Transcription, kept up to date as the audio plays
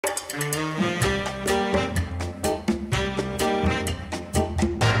Got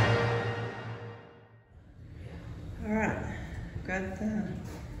the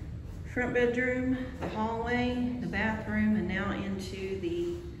front bedroom, the hallway, the bathroom, and now into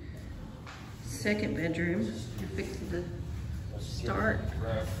the second bedroom. We're fixing to start.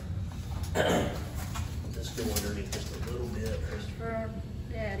 Let's go underneath just a little bit. For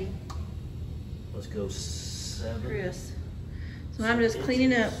Daddy. Let's go 7. Chris. So I'm just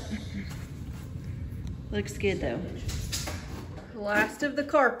cleaning up. Looks good though. The last of the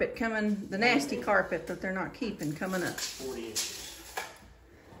carpet coming, the nasty carpet that they're not keeping coming up. 40 inches.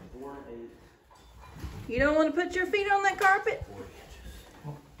 4 and 8. You don't want to put your feet on that carpet? 40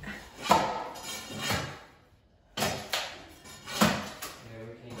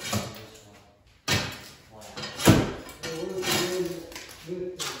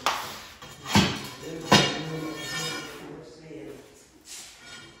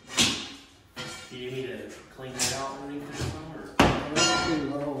 Do you need to clean that out underneath this one, or? That's too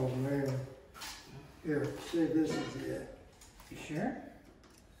low, man. Here, see, this is it. You sure?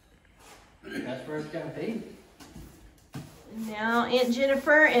 That's where it's gonna be. Now Aunt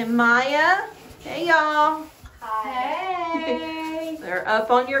Jennifer and Maya. Hey y'all. Hi. Hey. They're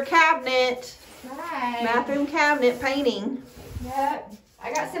up on your cabinet. Hi. Bathroom cabinet painting. Yep.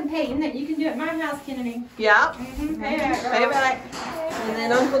 I got some painting that you can do at my house, Kennedy. Yep. Payback. And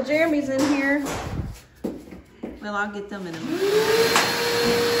then Uncle Jeremy's in here. Well, I'll get them in a minute.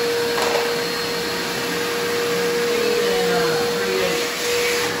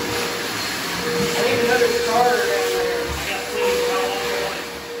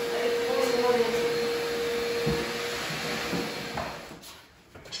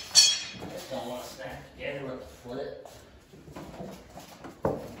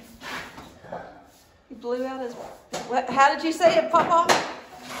 He blew out his, what, how did you say it, Papa?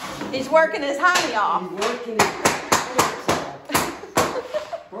 He's working his honey off. He's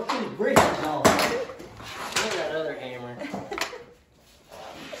working his britches off. Where's that other hammer?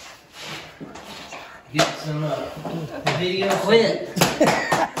 Get some video quit.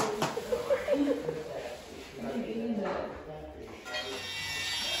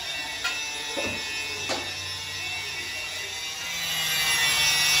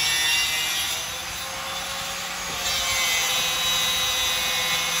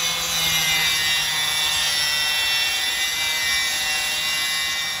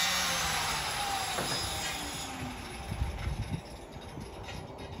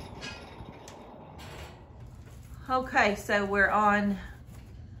 Okay, so we're on,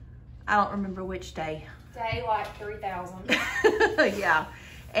 I don't remember which day. Day like 3,000. Yeah,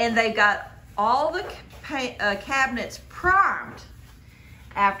 and they got all the cabinets primed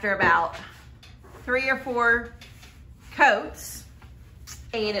after about 3 or 4 coats,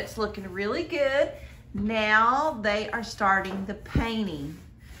 and it's looking really good. Now they are starting the painting,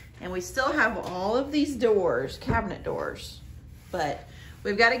 and we still have all of these doors, cabinet doors, but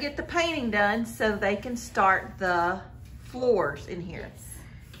we've got to get the painting done so they can start the floors in here.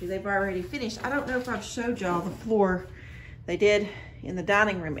 They've already finished. I don't know if I've showed y'all the floor they did in the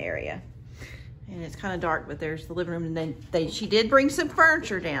dining room area. And it's kind of dark, but there's the living room. And then she did bring some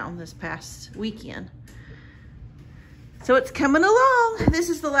furniture down this past weekend. So it's coming along. This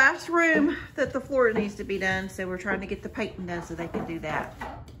is the last room that the floor needs to be done. So we're trying to get the painting done so they can do that.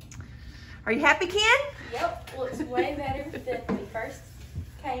 Are you happy, Ken? Yep. Looks way better than when we first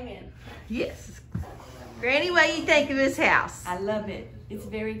came in. Yes. Granny, what do you think of this house? I love it. It's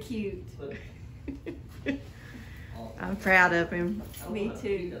very cute. I'm proud of him. Me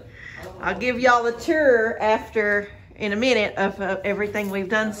too. I'll give y'all a tour in a minute of everything we've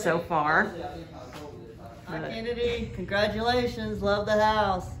done so far. Hi, Kennedy. Congratulations. Love the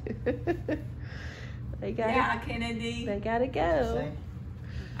house. They gotta, Yeah, Kennedy. they gotta go.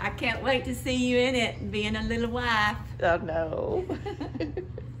 I can't wait to see you in it, being a little wife. Oh no.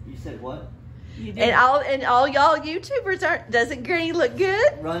 You said what? You do. And all y'all YouTubers doesn't Granny look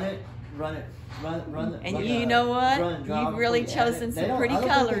good? Run it. And you know what? You've really chosen some pretty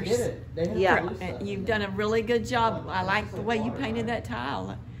colors. Yeah. And you've done a really good job. I like the way you painted that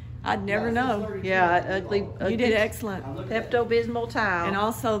tile. I'd never know. Yeah, ugly. You did excellent. Pepto-Bismol tile. And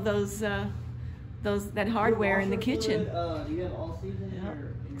also that hardware in the kitchen. Do you have all season?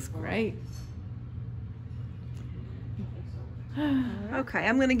 Looks great. Okay,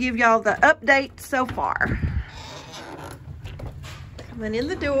 I'm gonna give y'all the update so far. Coming in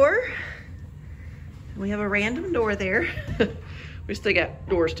the door. We have a random door there. We still got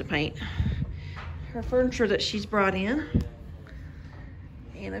doors to paint. Her furniture that she's brought in.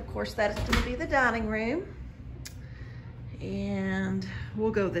 And of course that's gonna be the dining room. And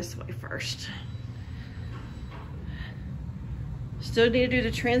we'll go this way first. Still need to do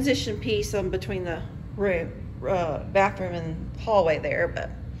the transition piece on between the room, bathroom and hallway there, but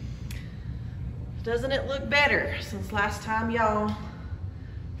doesn't it look better since last time y'all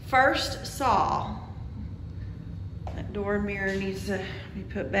first saw? That door mirror needs to be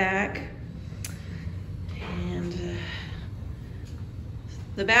put back. And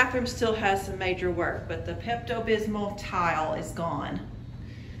the bathroom still has some major work, but the Pepto-Bismol tile is gone.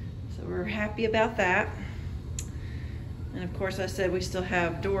 So we're happy about that. And of course I said we still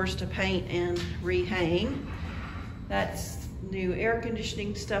have doors to paint and rehang. That's new air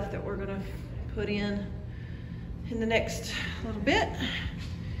conditioning stuff that we're gonna put in the next little bit.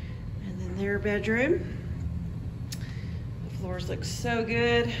 And then their bedroom. The floors look so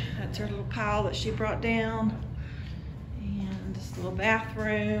good. That's her little pile that she brought down. And this little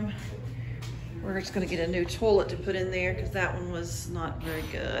bathroom. We're just gonna get a new toilet to put in there because that one was not very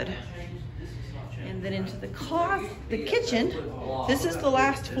good. And then into the kitchen. This is the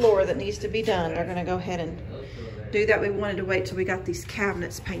last floor that needs to be done. They're gonna go ahead and do that. We wanted to wait till we got these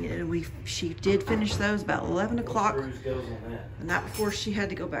cabinets painted, and she did finish those about 11 o'clock the night before she had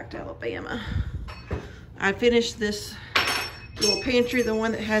to go back to Alabama. I finished this little pantry, the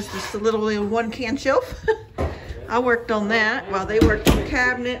one that has just a little one can shelf. I worked on that while they worked on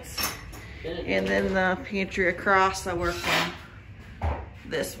cabinets. And then the pantry across, I worked on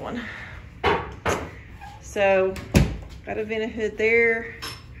this one. So, got a vent hood there.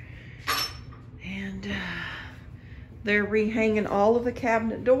 And they're rehanging all of the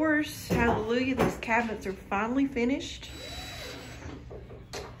cabinet doors. Hallelujah, these cabinets are finally finished.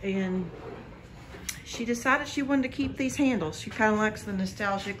 And she decided she wanted to keep these handles. She kind of likes the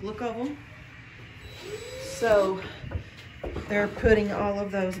nostalgic look of them. So they're putting all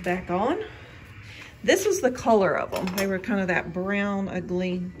of those back on. This was the color of them. They were kind of that brown,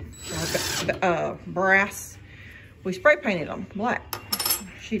 ugly, brass. We spray painted them black.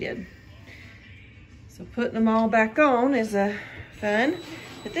 She did. So putting them all back on is fun.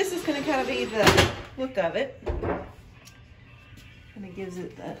 But this is going to kind of be the look of it. Kind of gives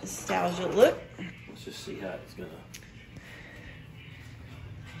it that nostalgia look. Let's just see how it's gonna.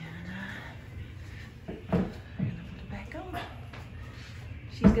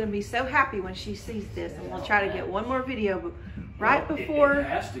 She's gonna be so happy when she sees this, and we'll try to get one more video right before It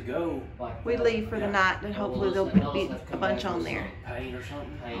has to go like we leave for the night, and hopefully there'll be a bunch on there. paint or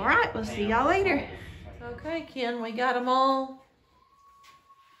something. All right, we'll see y'all later. Okay, Ken, we got them all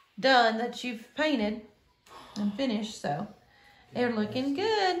done that you've painted and finished, so they're looking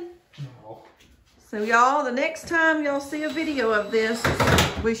good. So y'all, the next time y'all see a video of this,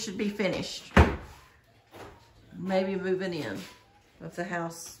 we should be finished. Maybe moving in. That's the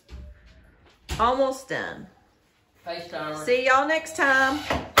house almost done. FaceTime. See y'all next time.